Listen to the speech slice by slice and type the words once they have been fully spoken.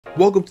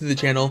Welcome to the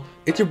channel.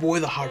 It's your boy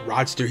the Hot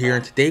Rodster here,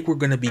 and today we're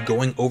going to be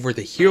going over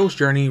the hero's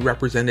journey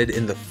represented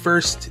in the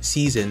first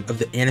season of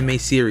the anime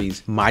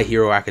series My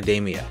Hero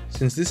Academia.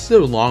 Since this is a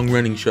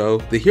long-running show,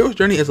 the hero's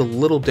journey is a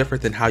little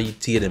different than how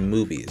you'd see it in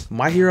movies.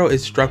 My Hero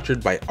is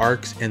structured by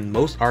arcs, and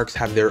most arcs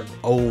have their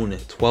own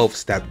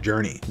 12-step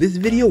journey. This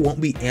video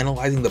won't be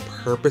analyzing the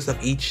purpose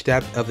of each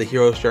step of the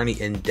hero's journey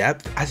in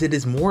depth, as it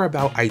is more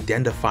about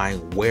identifying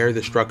where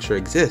the structure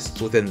exists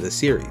within the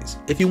series.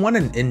 If you want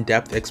an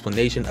in-depth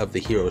explanation of the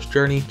hero's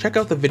journey, check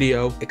out the video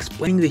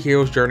explaining the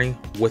hero's journey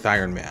with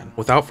Iron Man.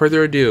 Without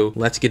further ado,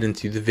 let's get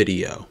into the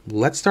video.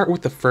 Let's start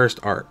with the first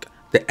arc,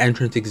 the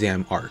entrance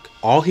exam arc.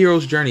 All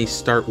heroes' journeys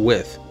start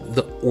with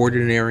the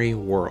ordinary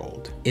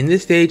world. In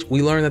this stage,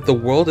 we learn that the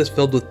world is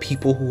filled with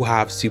people who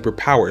have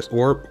superpowers,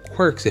 or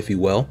quirks if you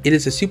will. It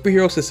is a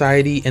superhero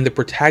society, and the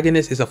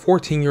protagonist is a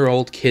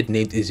 14-year-old kid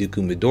named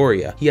Izuku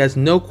Midoriya. He has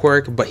no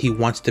quirk, but he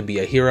wants to be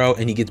a hero,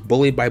 and he gets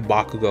bullied by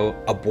Bakugo,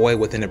 a boy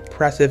with an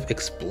impressive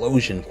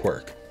explosion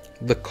quirk.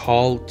 The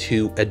call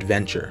to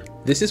adventure.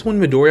 This is when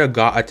Midoriya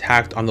got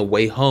attacked on the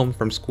way home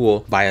from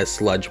school by a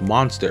sludge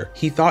monster.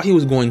 He thought he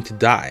was going to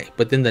die,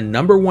 but then the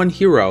number one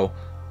hero,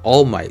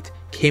 All Might,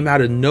 came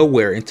out of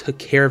nowhere and took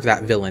care of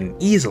that villain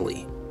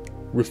easily.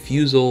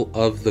 Refusal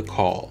of the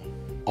call.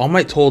 All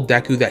Might told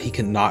Deku that he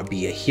cannot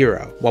be a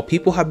hero. While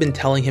people have been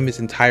telling him his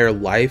entire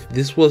life,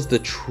 this was the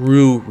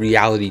true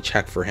reality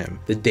check for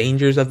him. The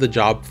dangers of the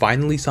job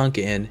finally sunk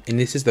in, and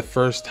this is the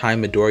first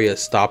time Midoriya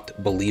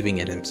stopped believing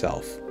in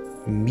himself.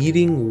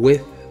 Meeting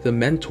with the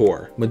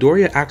mentor.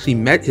 Midoriya actually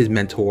met his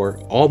mentor,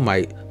 All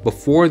Might,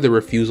 before the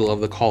refusal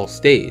of the call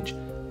stage,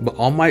 but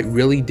All Might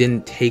really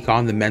didn't take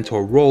on the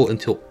mentor role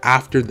until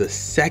after the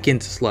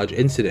second sludge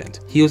incident.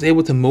 He was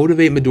able to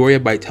motivate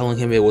Midoriya by telling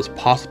him it was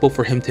possible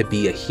for him to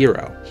be a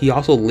hero. He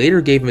also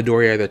later gave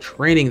Midoriya the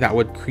training that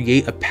would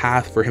create a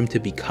path for him to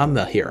become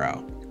the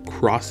hero.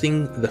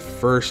 Crossing the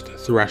first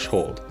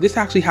threshold. This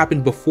actually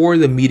happened before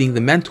the meeting the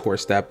mentor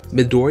step.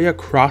 Midoriya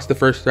crossed the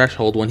first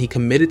threshold when he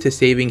committed to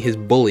saving his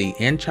bully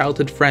and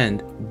childhood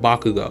friend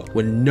Bakugo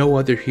when no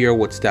other hero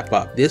would step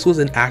up. This was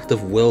an act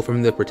of will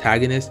from the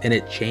protagonist, and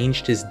it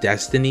changed his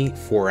destiny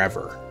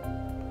forever.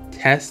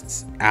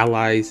 Tests,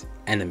 allies,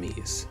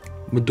 enemies.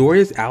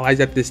 Midoriya's allies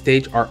at this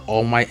stage are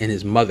All Might and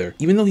his mother.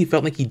 Even though he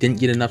felt like he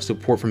didn't get enough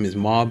support from his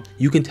mom,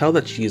 you can tell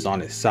that she is on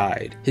his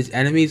side. His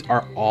enemies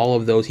are all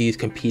of those he is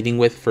competing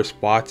with for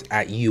spots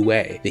at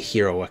UA, the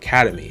Hero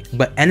Academy.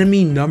 But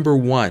enemy number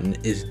one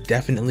is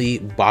definitely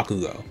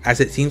Bakugo,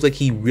 as it seems like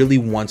he really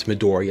wants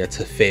Midoriya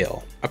to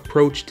fail.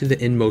 Approach to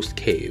the inmost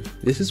cave.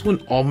 This is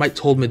when All Might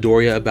told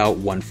Midoriya about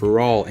One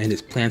For All and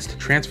his plans to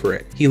transfer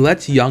it. He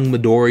lets young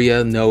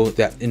Midoriya know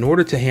that in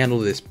order to handle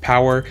this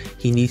power,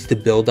 he needs to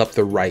build up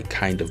the right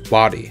kind of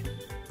body.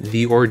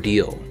 The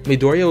ordeal.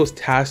 Midoriya was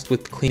tasked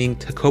with cleaning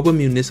Takoba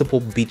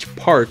Municipal Beach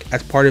Park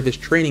as part of his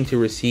training to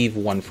receive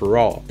One For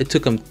All. It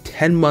took him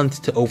 10 months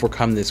to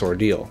overcome this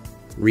ordeal.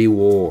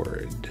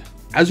 Reward.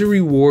 As a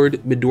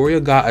reward,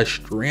 Midoriya got a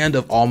strand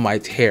of All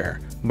Might's hair.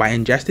 By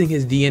ingesting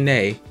his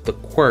DNA, the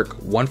quirk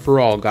One For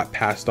All got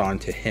passed on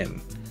to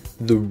him.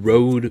 The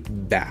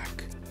road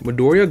back.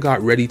 Midoriya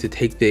got ready to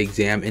take the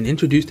exam and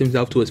introduced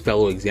himself to his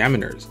fellow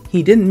examiners.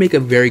 He didn't make a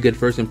very good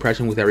first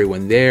impression with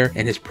everyone there,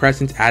 and his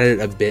presence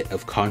added a bit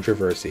of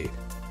controversy.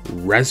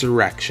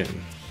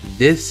 Resurrection.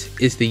 This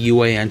is the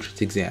UA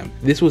entrance exam.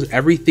 This was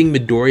everything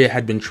Midoriya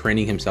had been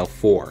training himself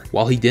for.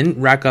 While he didn't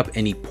rack up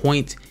any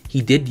points,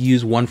 he did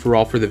use One For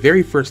All for the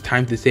very first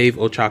time to save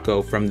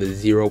Ochako from the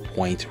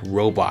 0-point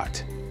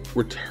robot.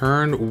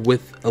 Return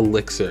with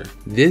Elixir.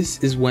 This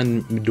is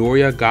when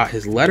Midoriya got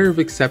his letter of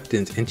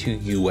acceptance into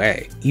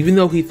UA. Even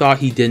though he thought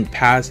he didn't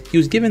pass, he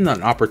was given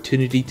an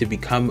opportunity to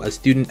become a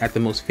student at the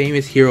most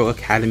famous hero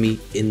academy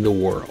in the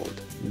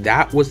world.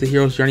 That was the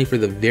hero's journey for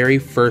the very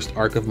first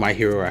arc of My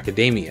Hero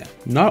Academia.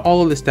 Not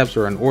all of the steps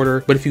are in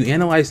order, but if you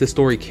analyze the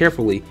story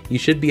carefully, you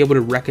should be able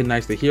to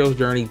recognize the hero's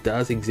journey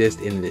does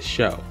exist in this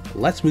show.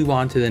 Let's move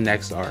on to the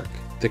next arc,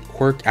 the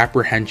Quirk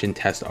Apprehension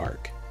Test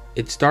arc.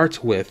 It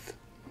starts with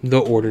the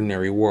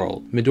ordinary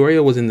world.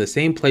 Midoriya was in the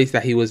same place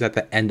that he was at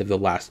the end of the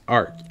last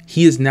arc.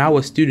 He is now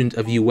a student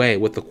of UA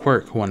with the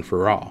quirk One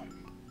For All.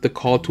 The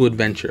call to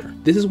adventure.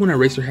 This is when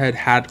Eraserhead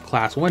had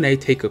Class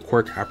 1A take a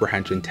quirk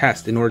apprehension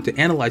test in order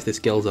to analyze the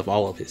skills of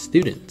all of his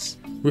students.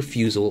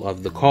 Refusal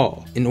of the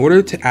call. In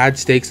order to add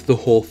stakes to the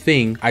whole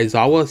thing,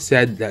 Aizawa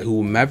said that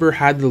whomever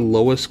had the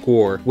lowest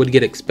score would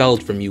get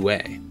expelled from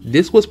UA.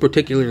 This was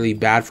particularly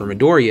bad for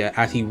Midoriya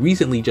as he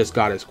recently just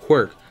got his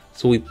quirk,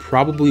 so he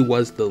probably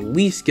was the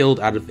least skilled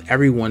out of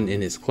everyone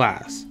in his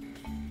class.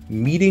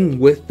 Meeting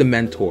with the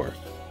mentor.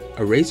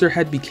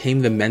 Eraserhead became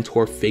the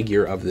mentor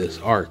figure of this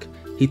arc.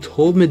 He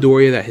told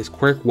Midoriya that his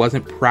quirk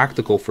wasn't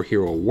practical for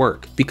hero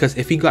work, because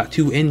if he got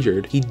too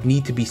injured, he'd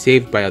need to be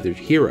saved by other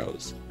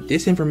heroes.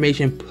 This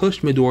information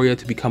pushed Midoriya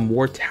to become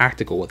more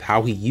tactical with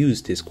how he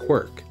used his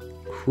quirk.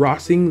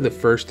 Crossing the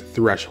first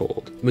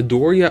threshold.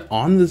 Midoriya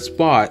on the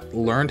spot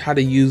learned how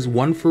to use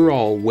One for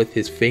All with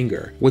his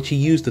finger, which he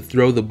used to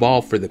throw the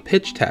ball for the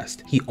pitch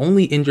test. He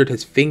only injured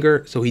his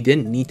finger, so he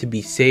didn't need to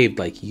be saved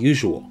like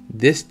usual.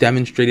 This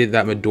demonstrated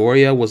that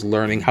Midoriya was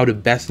learning how to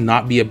best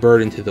not be a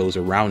burden to those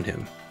around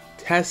him.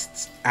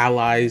 Tests,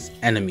 allies,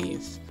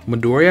 enemies.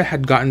 Midoriya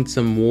had gotten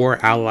some more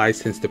allies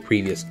since the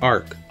previous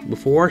arc.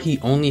 Before, he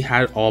only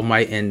had All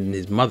Might and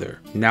his mother.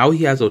 Now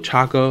he has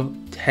Ochako,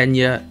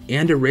 Tenya,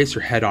 and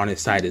Eraserhead on his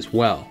side as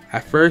well.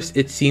 At first,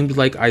 it seemed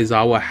like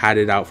Aizawa had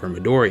it out for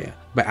Midoriya,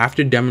 but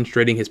after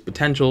demonstrating his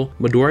potential,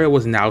 Midoriya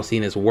was now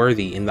seen as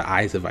worthy in the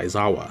eyes of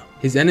Aizawa.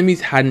 His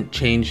enemies hadn't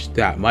changed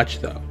that much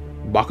though.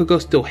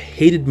 Bakugo still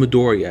hated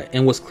Midoriya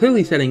and was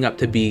clearly setting up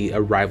to be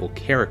a rival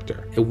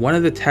character. And one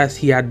of the tests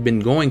he had been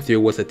going through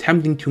was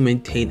attempting to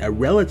maintain a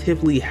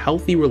relatively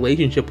healthy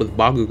relationship with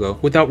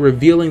Bakugo without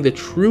revealing the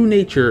true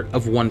nature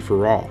of One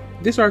for All.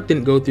 This arc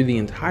didn't go through the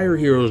entire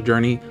hero's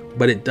journey,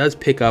 but it does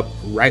pick up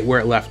right where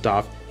it left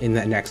off in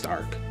that next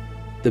arc,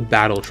 the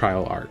Battle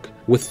Trial arc,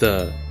 with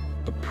the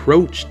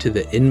approach to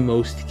the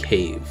inmost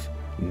cave.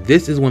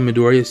 This is when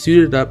Midoriya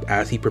suited up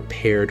as he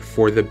prepared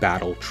for the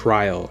battle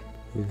trial.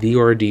 The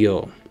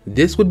ordeal.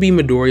 This would be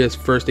Midoriya's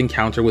first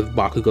encounter with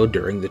Bakugo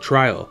during the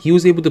trial. He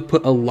was able to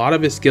put a lot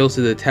of his skills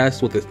to the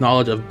test with his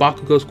knowledge of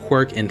Bakugo's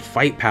quirk and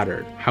fight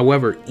pattern.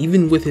 However,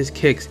 even with his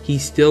kicks, he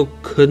still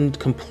couldn't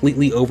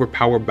completely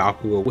overpower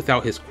Bakugo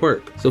without his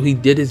quirk, so he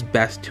did his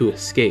best to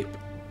escape.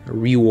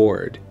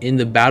 Reward. In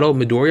the battle,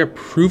 Midoriya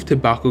proved to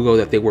Bakugo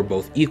that they were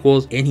both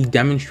equals, and he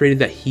demonstrated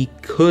that he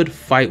could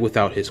fight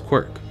without his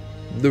quirk.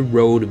 The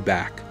road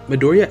back.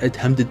 Midoriya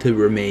attempted to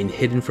remain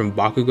hidden from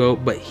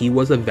Bakugo, but he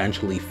was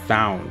eventually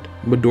found.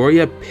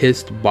 Midoriya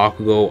pissed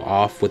Bakugo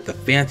off with the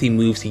fancy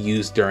moves he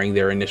used during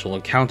their initial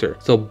encounter,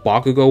 so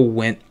Bakugo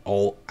went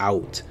all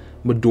out.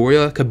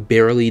 Midoriya could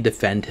barely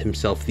defend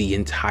himself the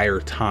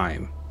entire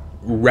time.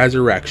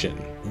 Resurrection.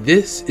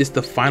 This is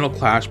the final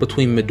clash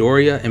between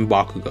Midoriya and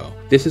Bakugo.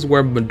 This is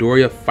where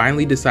Midoriya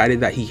finally decided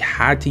that he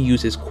had to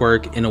use his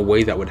quirk in a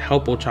way that would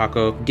help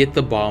Ochako get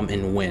the bomb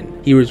and win.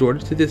 He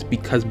resorted to this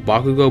because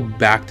Bakugo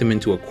backed him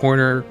into a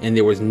corner and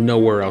there was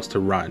nowhere else to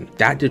run.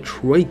 That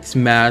Detroit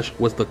Smash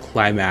was the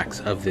climax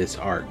of this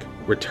arc.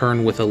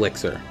 Return with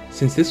Elixir.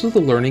 Since this was a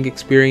learning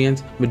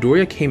experience,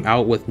 Midoriya came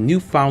out with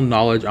newfound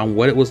knowledge on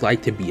what it was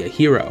like to be a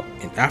hero.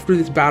 And after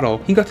this battle,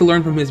 he got to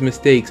learn from his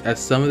mistakes, as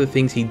some of the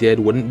things he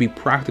did wouldn't be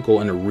practical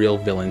in a real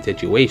villain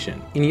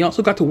situation. And he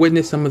also got to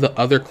witness some of the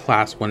other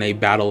Class 1A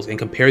battles and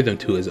compare them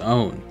to his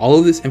own. All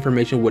of this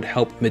information would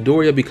help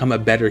Midoriya become a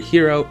better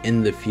hero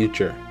in the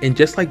future. And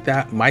just like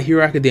that, My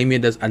Hero Academia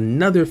does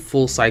another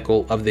full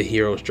cycle of the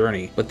hero's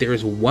journey, but there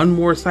is one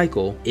more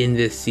cycle in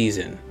this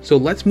season. So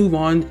let's move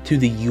on to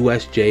the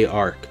U.S.J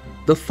Arc,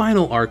 the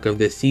final arc of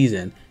this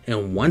season,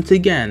 and once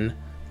again,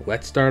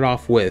 let's start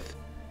off with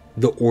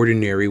the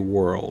ordinary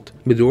world.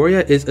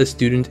 Midoriya is a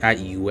student at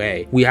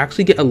UA. We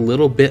actually get a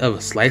little bit of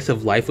a slice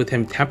of life with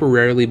him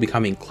temporarily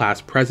becoming class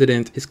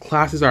president. His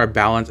classes are a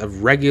balance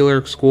of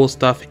regular school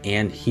stuff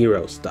and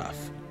hero stuff.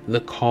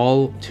 The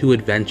Call to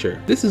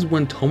Adventure. This is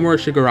when Tomura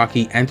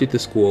Shigaraki entered the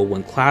school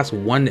when Class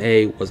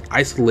 1A was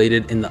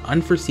isolated in the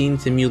unforeseen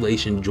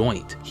simulation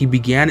joint. He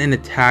began an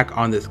attack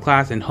on this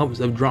class in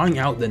hopes of drawing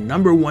out the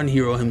 #1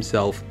 hero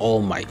himself,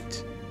 All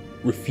Might.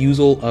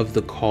 Refusal of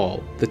the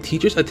call. The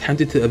teachers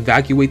attempted to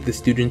evacuate the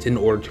students in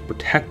order to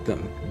protect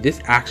them. This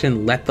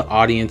action let the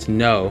audience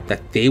know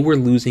that they were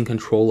losing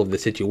control of the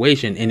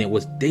situation and it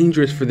was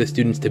dangerous for the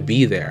students to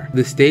be there.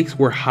 The stakes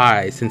were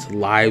high since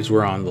lives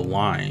were on the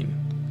line.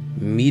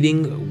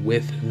 Meeting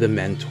with the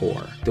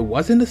mentor. There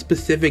wasn't a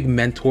specific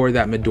mentor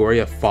that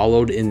Midoriya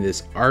followed in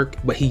this arc,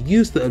 but he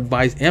used the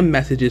advice and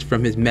messages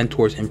from his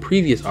mentors in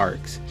previous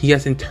arcs. He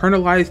has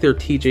internalized their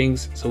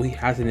teachings, so he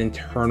has an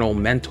internal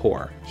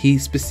mentor. He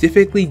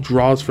specifically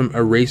draws from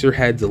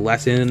Eraserhead's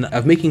lesson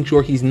of making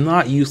sure he's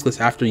not useless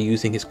after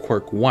using his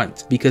quirk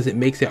once, because it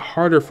makes it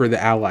harder for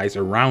the allies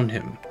around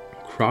him.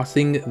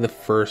 Crossing the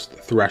first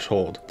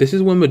threshold. This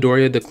is when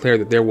Midoriya declared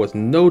that there was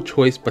no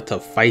choice but to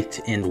fight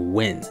and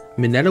win.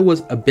 Mineta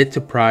was a bit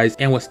surprised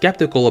and was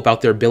skeptical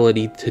about their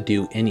ability to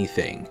do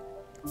anything.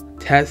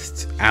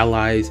 Tests,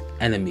 allies,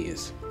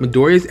 enemies.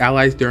 Midoriya's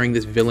allies during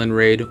this villain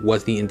raid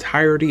was the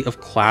entirety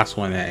of Class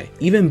 1A.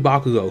 Even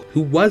Bakugo,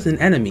 who was an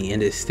enemy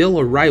and is still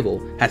a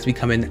rival, has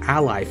become an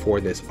ally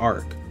for this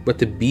arc. But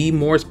to be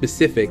more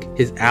specific,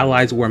 his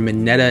allies were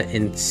Mineta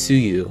and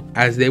Tsuyu,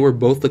 as they were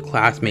both the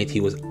classmates he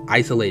was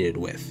isolated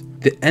with.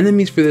 The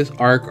enemies for this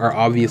arc are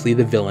obviously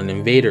the villain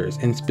invaders,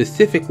 and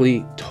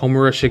specifically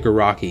Tomura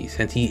Shigaraki,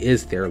 since he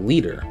is their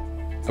leader.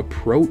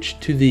 Approach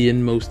to the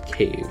inmost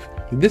cave.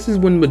 This is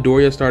when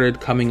Midoriya started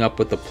coming up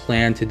with a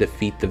plan to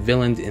defeat the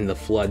villains in the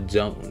flood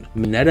zone.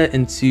 Mineta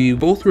and Tsuyu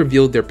both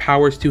revealed their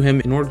powers to him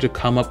in order to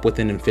come up with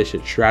an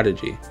efficient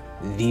strategy.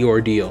 The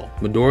ordeal.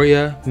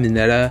 Midoriya,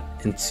 Mineta,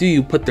 and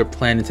Tsuyu put their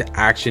plan into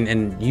action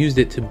and used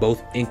it to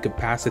both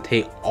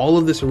incapacitate all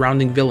of the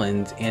surrounding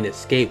villains and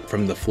escape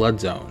from the flood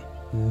zone.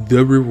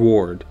 The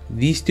reward.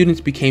 These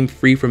students became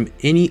free from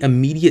any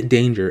immediate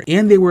danger,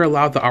 and they were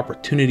allowed the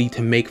opportunity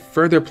to make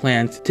further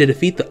plans to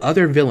defeat the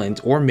other villains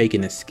or make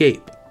an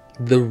escape.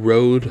 The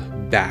road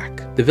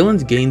back. The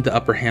villains gained the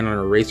upper hand on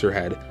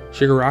Eraserhead.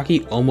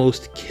 Shigaraki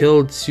almost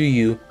killed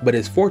Tsuyu, but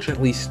is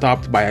fortunately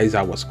stopped by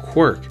Aizawa's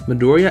quirk.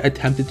 Midoriya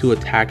attempted to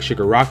attack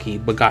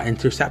Shigaraki, but got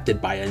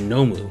intercepted by a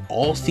Nomu.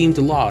 All seemed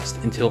lost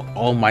until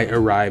All Might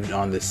arrived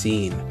on the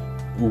scene.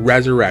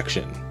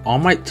 Resurrection. All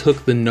Might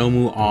took the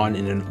Nomu on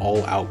in an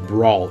all-out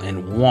brawl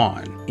and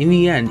won. In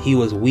the end, he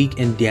was weak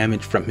and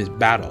damaged from his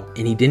battle,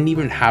 and he didn't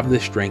even have the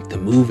strength to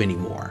move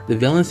anymore. The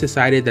villains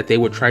decided that they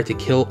would try to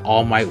kill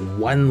All Might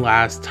one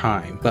last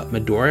time, but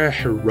Midoriya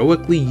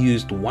heroically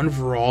used One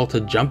for All to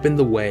jump in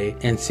the way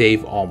and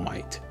save All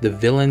Might. The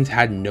villains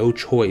had no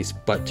choice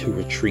but to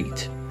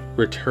retreat.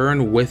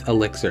 Return with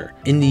Elixir.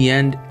 In the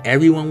end,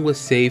 everyone was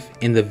safe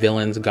and the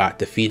villains got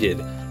defeated.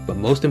 But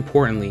most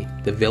importantly,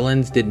 the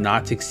villains did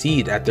not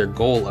succeed at their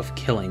goal of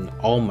killing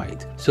All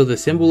Might. So the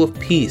symbol of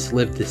peace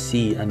lived to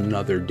see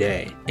another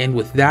day. And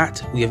with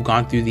that, we have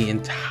gone through the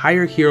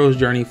entire hero's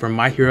journey from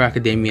My Hero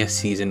Academia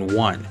Season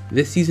 1.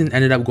 This season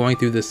ended up going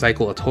through this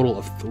cycle a total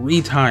of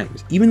 3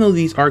 times. Even though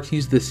these arcs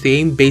used the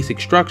same basic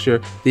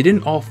structure, they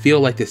didn't all feel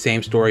like the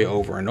same story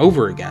over and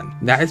over again.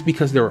 That is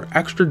because there were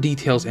extra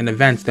details and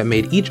events that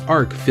made each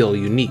arc feel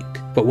unique.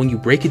 But when you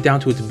break it down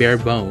to its bare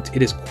bones,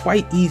 it is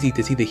quite easy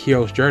to see the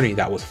hero's journey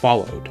that was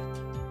followed.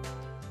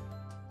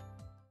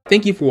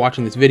 Thank you for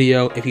watching this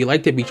video. If you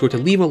liked it, be sure to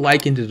leave a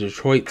like into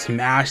Detroit,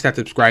 smash that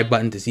subscribe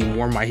button to see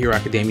more My Hero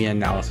Academia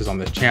analysis on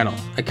this channel.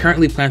 I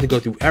currently plan to go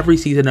through every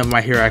season of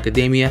My Hero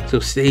Academia, so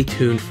stay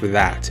tuned for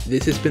that.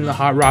 This has been the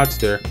Hot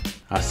Rodster.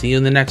 I'll see you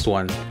in the next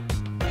one.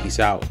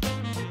 Peace out.